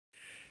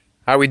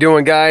How we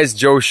doing, guys?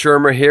 Joe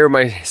Shermer here,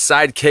 my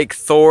sidekick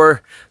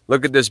Thor.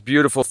 Look at this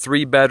beautiful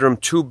 3-bedroom,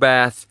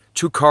 2-bath,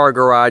 2-car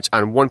garage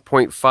on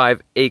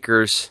 1.5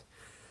 acres.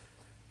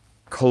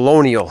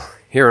 Colonial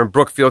here in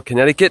Brookfield,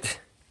 Connecticut.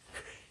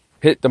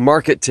 Hit the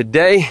market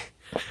today.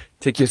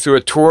 Take you through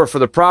a tour for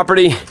the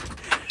property.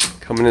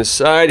 Coming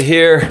inside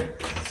here,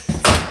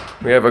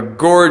 we have a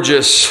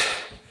gorgeous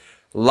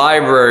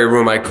library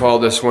room, I call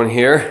this one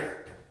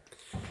here.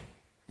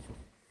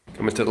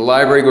 Coming to the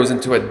library, goes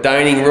into a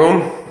dining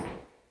room.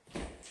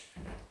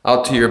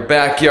 Out to your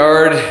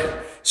backyard,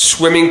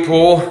 swimming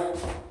pool.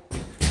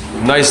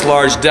 Nice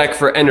large deck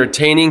for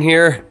entertaining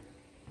here.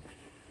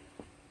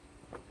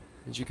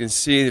 As you can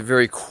see, they're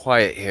very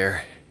quiet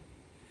here.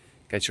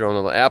 Got your own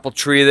little apple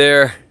tree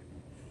there.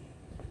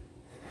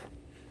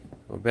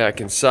 Go back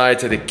inside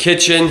to the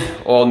kitchen.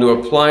 All new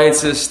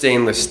appliances,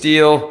 stainless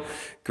steel,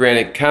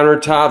 granite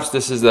countertops.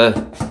 This is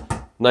the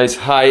nice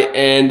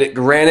high-end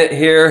granite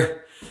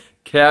here.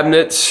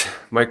 Cabinets,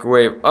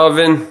 microwave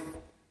oven.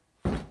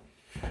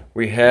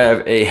 We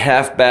have a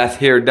half bath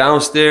here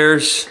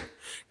downstairs.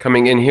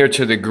 Coming in here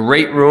to the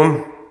great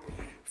room.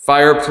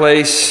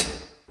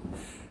 Fireplace.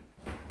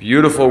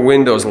 Beautiful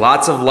windows.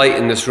 Lots of light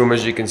in this room,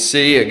 as you can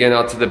see. Again,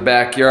 out to the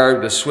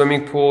backyard, the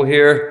swimming pool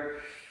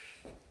here.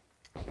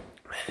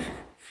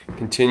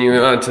 Continuing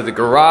on to the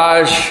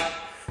garage.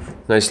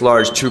 Nice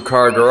large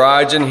 2-car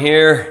garage in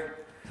here.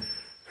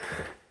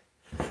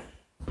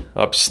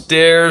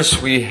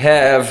 Upstairs, we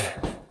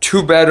have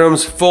 2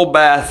 bedrooms, full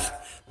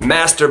bath,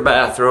 master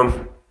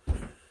bathroom.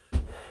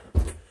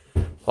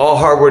 All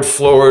hardwood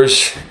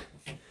floors.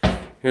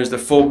 Here's the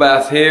full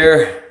bath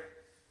here.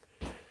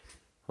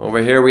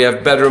 Over here we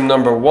have bedroom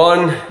number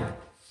 1.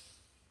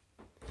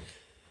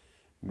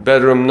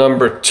 Bedroom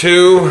number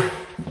 2.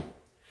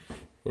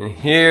 And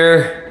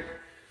here,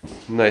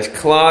 nice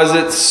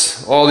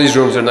closets. All these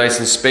rooms are nice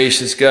and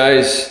spacious,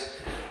 guys.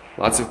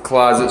 Lots of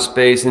closet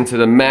space into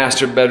the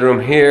master bedroom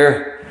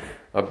here.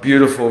 A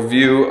beautiful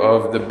view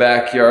of the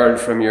backyard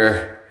from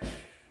your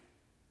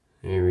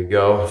Here we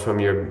go, from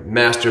your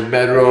master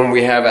bedroom.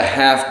 We have a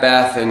half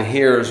bath in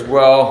here as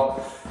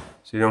well,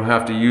 so you don't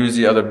have to use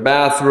the other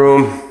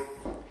bathroom.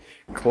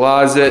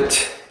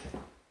 Closet.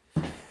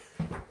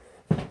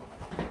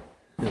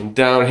 And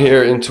down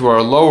here into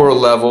our lower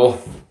level,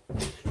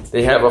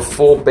 they have a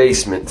full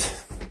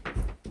basement.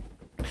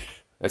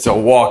 It's a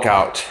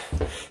walkout.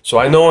 So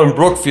I know in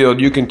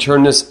Brookfield you can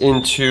turn this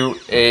into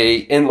a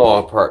in-law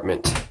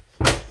apartment.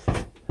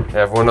 I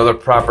have one other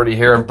property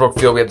here in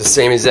Brookfield. We have the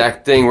same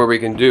exact thing where we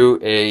can do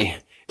a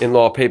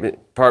in-law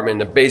apartment in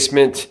the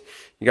basement.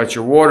 You got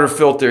your water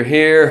filter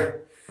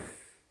here,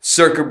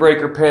 circuit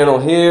breaker panel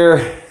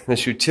here,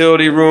 this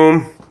utility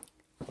room.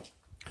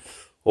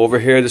 Over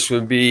here, this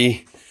would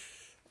be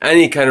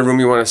any kind of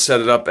room you want to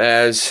set it up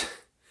as.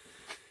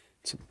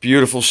 It's a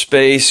beautiful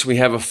space. We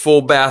have a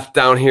full bath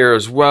down here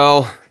as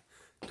well.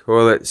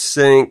 Toilet,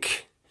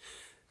 sink.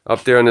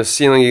 Up there on the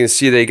ceiling, you can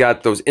see they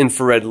got those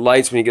infrared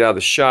lights when you get out of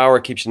the shower.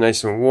 It keeps you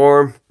nice and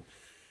warm.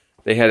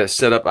 They had it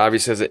set up,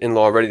 obviously, as an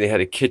in-law already. They had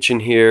a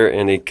kitchen here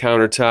and a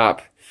countertop.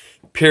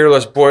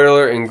 Peerless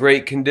boiler in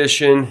great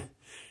condition.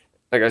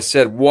 Like I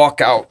said,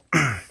 walk out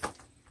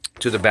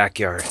to the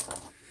backyard.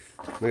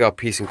 Look how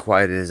peace and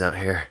quiet it is out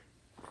here.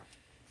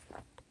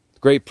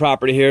 Great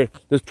property here.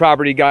 This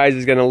property, guys,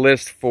 is going to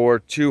list for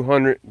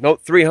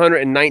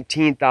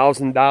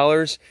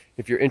 $319,000.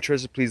 If you're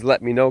interested, please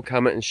let me know.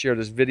 Comment and share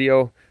this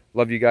video.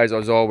 Love you guys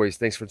as always.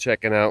 Thanks for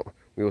checking out.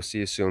 We will see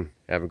you soon.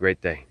 Have a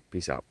great day.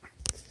 Peace out.